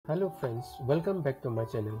Hello friends, welcome back to my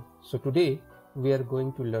channel. So today we are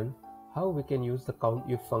going to learn how we can use the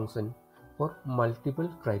Countif function for multiple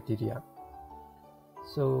criteria.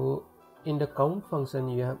 So in the count function,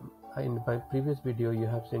 you have in my previous video you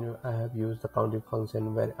have seen I have used the Countif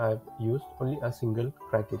function where I have used only a single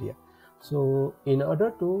criteria. So in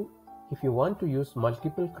order to, if you want to use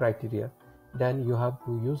multiple criteria, then you have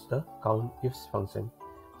to use the Countif function.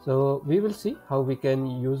 So we will see how we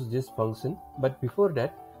can use this function, but before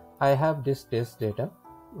that I have this test data,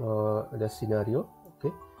 the scenario.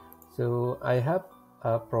 Okay, so I have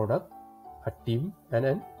a product, a team, and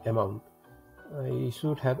an amount. I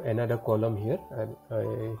should have another column here, and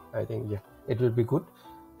I think yeah, it will be good.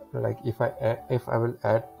 Like if I will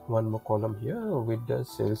add one more column here with the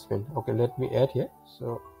salesman. Okay, let me add here.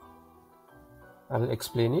 So I'll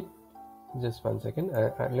explain it. Just one second.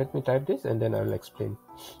 Let me type this and then I'll explain.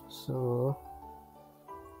 So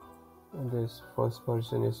this first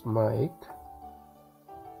person is Mike,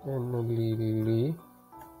 then Lily,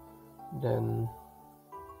 then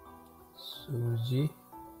Suji,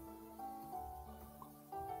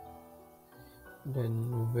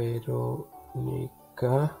 then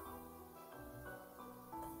Veronica,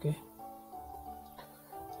 okay,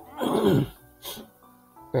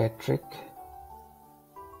 Patrick,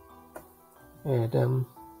 Adam,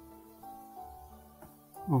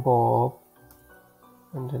 Bob,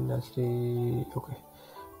 and then that's the okay,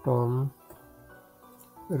 Tom,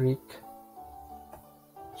 Rick,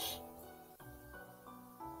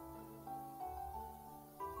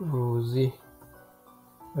 Rosie.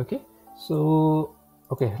 Okay, so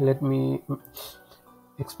okay, let me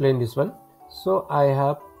explain this one. So I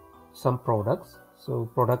have some products. So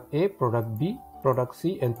product A, product B, product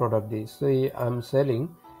C, and product D. So I'm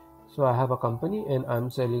selling. So I have a company and I'm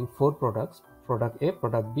selling 4 products: product A,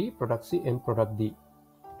 product B, product C, and product D.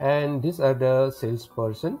 And these are the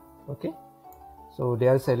salesperson. Okay, so they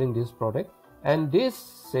are selling this product, and these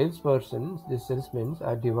salespersons, these salesmen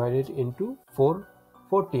are divided into four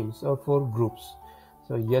teams or 4 groups.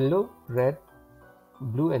 So yellow, red,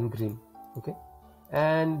 blue, and green. Okay,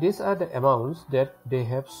 and these are the amounts that they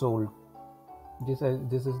have sold. This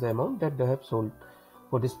is the amount that they have sold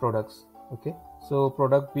for these products. Okay, so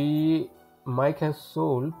product B, Mike has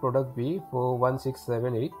sold product B for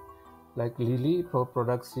 1678. Like Lily, for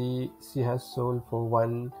product C, she has sold for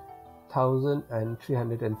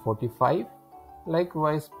 1,345.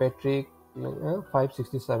 Likewise Patrick,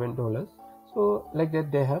 $567. So like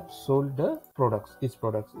that they have sold the products, these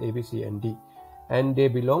products A, B, C, and D, and they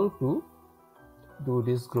belong to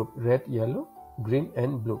this group: red, yellow, green,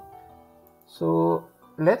 and blue. So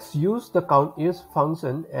let's use the Countif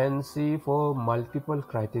function and see for multiple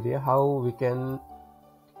criteria how we can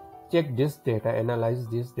check this data, analyze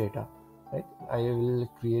this data. Right, I will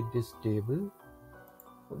create this table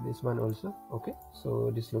for this one also. Okay, so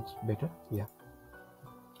this looks better. Yeah,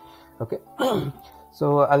 okay.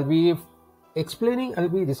 So I'll be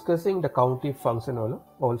discussing the Countif function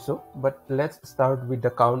also, but let's start with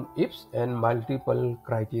the Countifs and multiple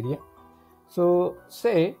criteria. So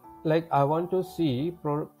say like I want to see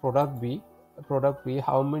product B,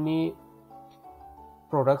 how many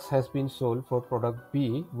products has been sold for product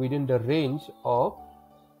B within the range of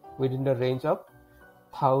 1,000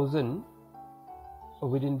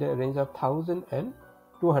 and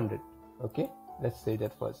 200. Okay, let's say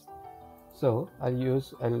that first. So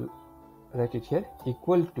I'll write it here,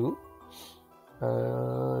 equal to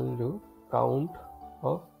count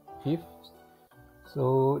of if.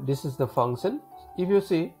 So this is the function. If you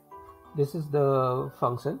see, this is the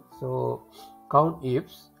function. So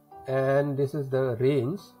Countifs, and this is the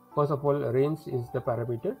range. First of all, range is the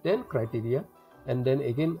parameter, then criteria, and then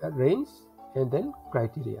again a range, and then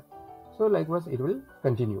criteria. So likewise it will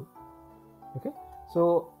continue. Okay,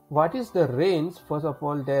 so what is the range first of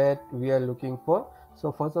all that we are looking for?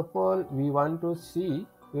 So first of all we want to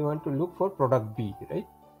look for product B, right?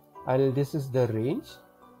 And this is the range,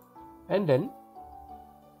 and then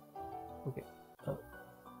okay,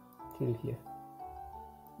 till here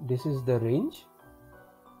this is the range.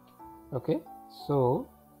 Okay, so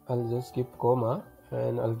I'll just give comma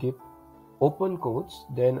and I'll give open quotes,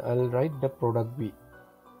 then I'll write the product B.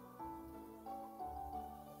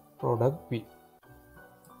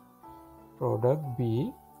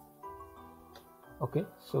 Okay,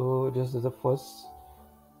 so this is the first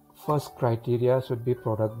criteria should be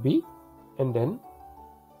product B, and then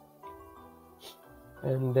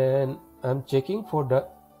I'm checking for the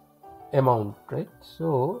amount, right?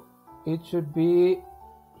 So it should be,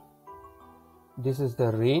 this is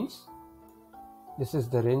the range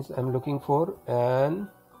I'm looking for, and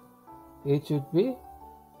it should be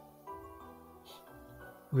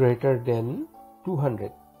greater than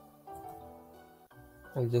 200.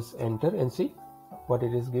 I'll just enter and see what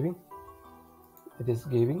it is giving. It is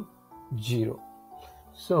giving 0.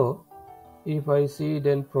 So if I see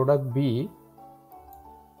then product B,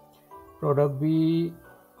 what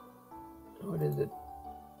is it?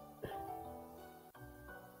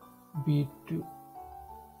 B2,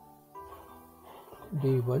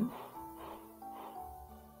 D1.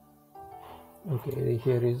 Okay,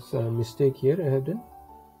 here is a mistake here I have done.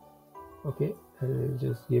 Okay, I'll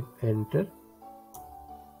just give enter.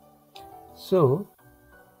 So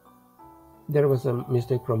there was a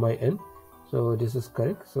mistake from my end, so this is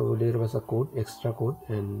correct. So there was a code, extra code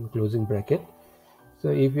and closing bracket. So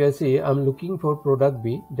if you see, I'm looking for product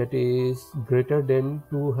B that is greater than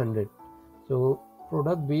 200. So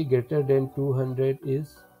product B greater than 200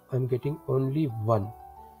 is, I'm getting only 1.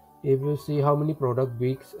 If you see how many product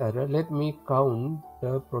B's are, let me count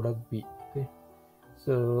the product B. Okay,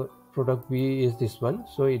 so product B is this one,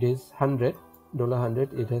 so it is $100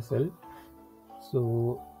 it has sold.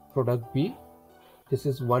 So product B, this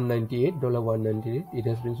is $198, $198. It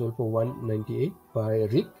has been sold for $198 by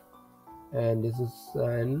Rick. And this is,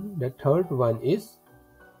 and the third one is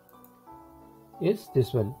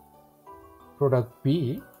this one, product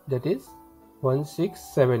B, that is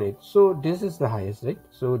 1678. So this is the highest, right?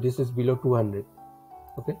 So this is below 200.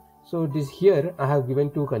 Okay, so this here I have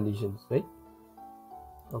given two conditions, right?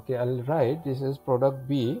 Okay, I'll write this is product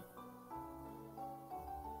B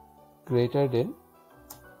greater than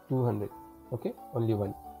 200. Okay, only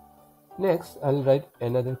one. Next, I'll write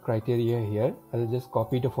another criteria here. I'll just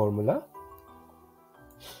copy the formula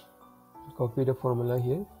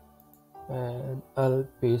here and I'll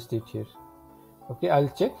paste it here. Okay, I'll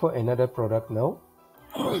check for another product now.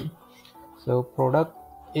 So product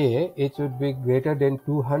A, it should be greater than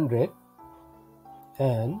 200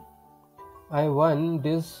 and I want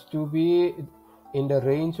this to be in the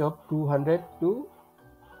range of 200 to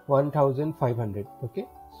 1500. Okay,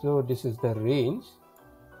 so this is the range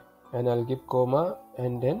and I'll give comma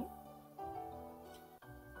and then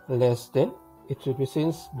less than. It should be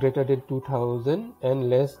since greater than 2000 and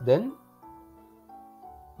less than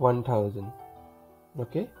 1000.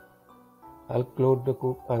 Okay, I'll close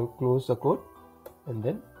the code and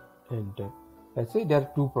then enter. Let's say there are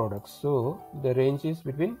two products, so the range is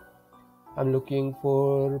between, I'm looking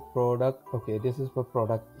for product, okay, this is for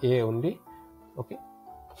product A only. Okay,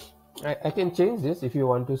 I can change this if you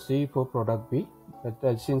want to see for product B,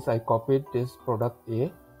 but since I copied this product A,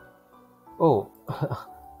 oh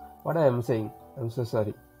what I am saying, I'm so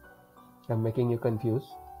sorry, I'm making you confused.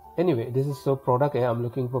 Anyway, this is so product A, I'm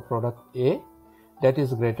looking for product A that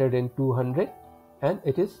is greater than 200 and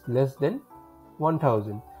it is less than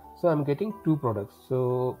 1000. So I'm getting two products,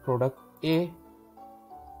 so product A,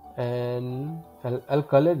 and I'll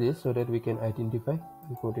color this so that we can identify.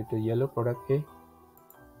 I'll put it to yellow, product A.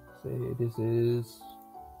 Say this is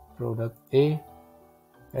product A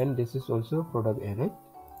and this is also product A, right?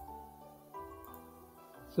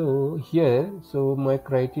 So here, so my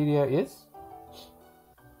criteria is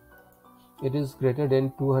it is greater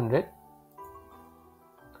than 200.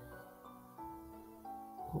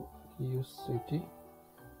 Use city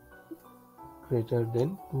greater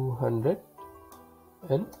than 200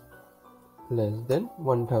 and less than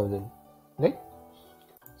 1000, right?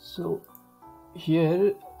 So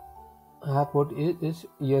here what is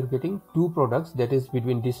you are getting two products that is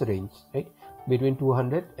between this range, right? Between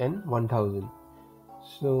 200 and 1000.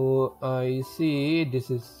 So I see this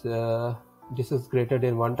is greater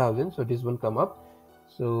than 1000, so this one come up.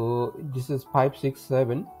 So this is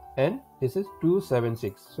 567 and this is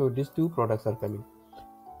 276. So these two products are coming,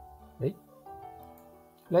 right?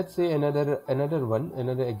 Let's say another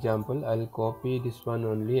example. I'll copy this one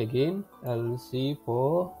only again. I'll see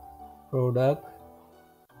for product,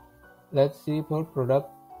 let's see for product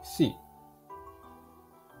C.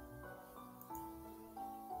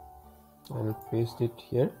 I'll paste it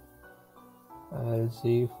here. I'll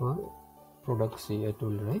see for product C, I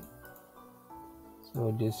told, right?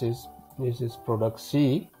 So this is product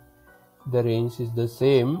C. The range is the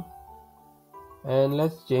same, and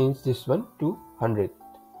let's change this one to 100.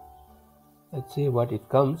 Let's see what it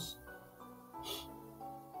comes.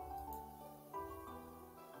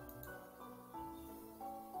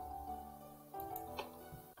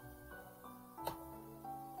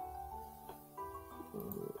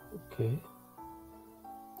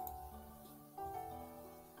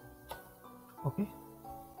 Okay,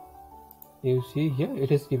 you see here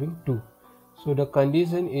it is giving 2. So the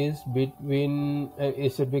condition is between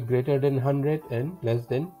it should be greater than 100 and less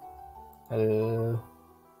than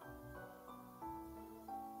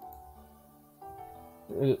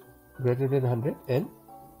greater than 100 and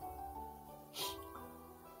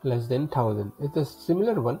less than 1000. It's a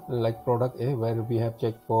similar one like product A, where we have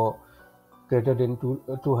checked for greater than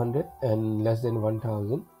 200 and less than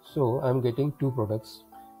 1000. So I'm getting two products.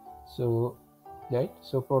 So right,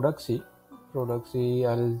 so product C,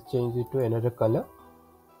 I'll change it to another color.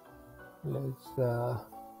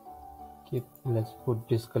 Let's put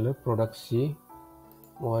this color, product C.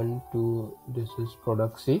 1, 2, this is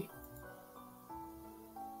product C,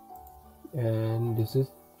 and this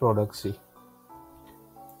is product C.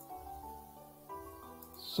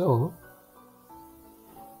 So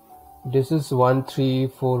this is 1, 3,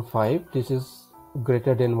 4, 5. This is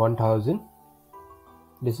greater than 1000.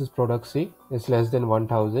 This is product C, is less than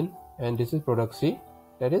 1000, and this is product C,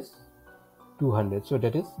 that is 200. So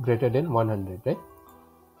that is greater than 100, right?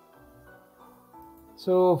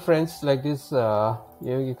 So friends, like this,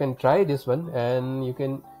 you can try this one, and you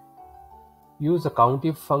can use the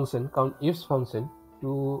Countif function, Countif function,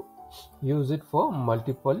 to use it for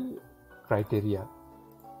multiple criteria.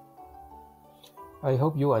 I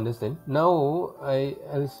hope you understand. Now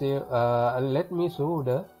I'll say, let me show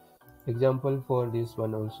the example for this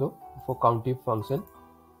one also, for Countif function.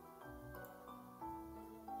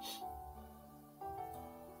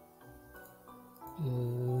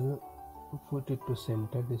 Put it to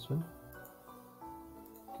center, this one.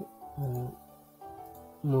 Okay.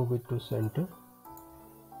 Move it to center.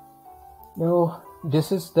 Now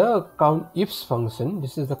this is the Countif function.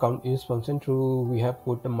 This is the Countif function. Through we have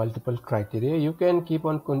put multiple criteria. You can keep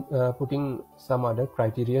on putting some other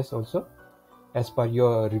criteria also as per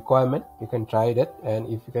your requirement. You can try that, and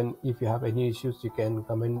if you have any issues, you can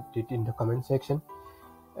comment it in the comment section.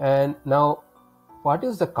 And now, what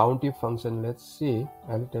is the Countif function? Let's see.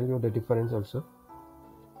 I'll tell you the difference also.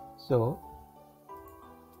 So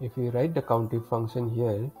if we write the Countif function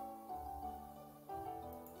here,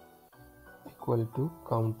 equal to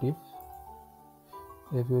Countif,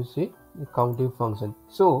 if you see the Countif function.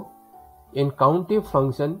 So in Countif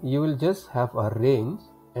function, you will just have a range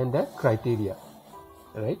and a criteria,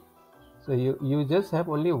 right? So you just have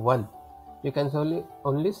only one. You can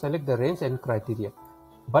only select the range and criteria.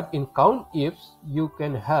 But in Countifs, you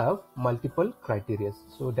can have multiple criteria.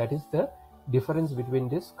 So that is the difference between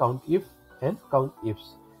this Countif and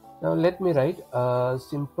Countifs. Now let me write a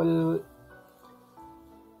simple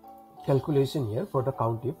calculation here for the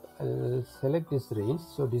Countif. I'll select this range.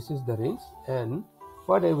 So this is the range, and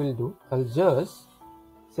what I will do, I'll just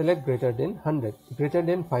select greater than 100, greater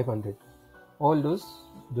than 500. All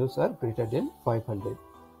those are greater than 500.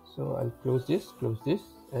 So I'll close this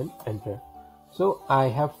and enter. So I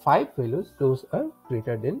have 5 values, those are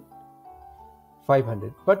greater than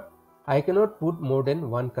 500, but I cannot put more than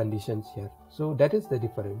one conditions here. So that is the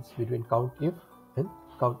difference between Countif and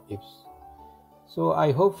Countifs. So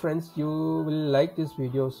I hope friends you will like this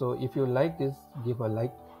video. So if you like this, give a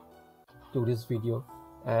like to this video,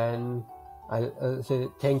 and I'll say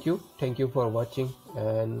thank you for watching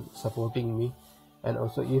and supporting me. And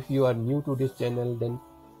also, if you are new to this channel, then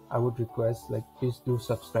I would request, like, please do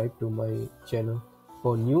subscribe to my channel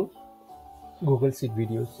for new Google Sheet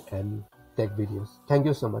videos and tech videos. Thank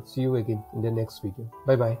you so much. See you again in the next video.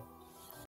 Bye bye.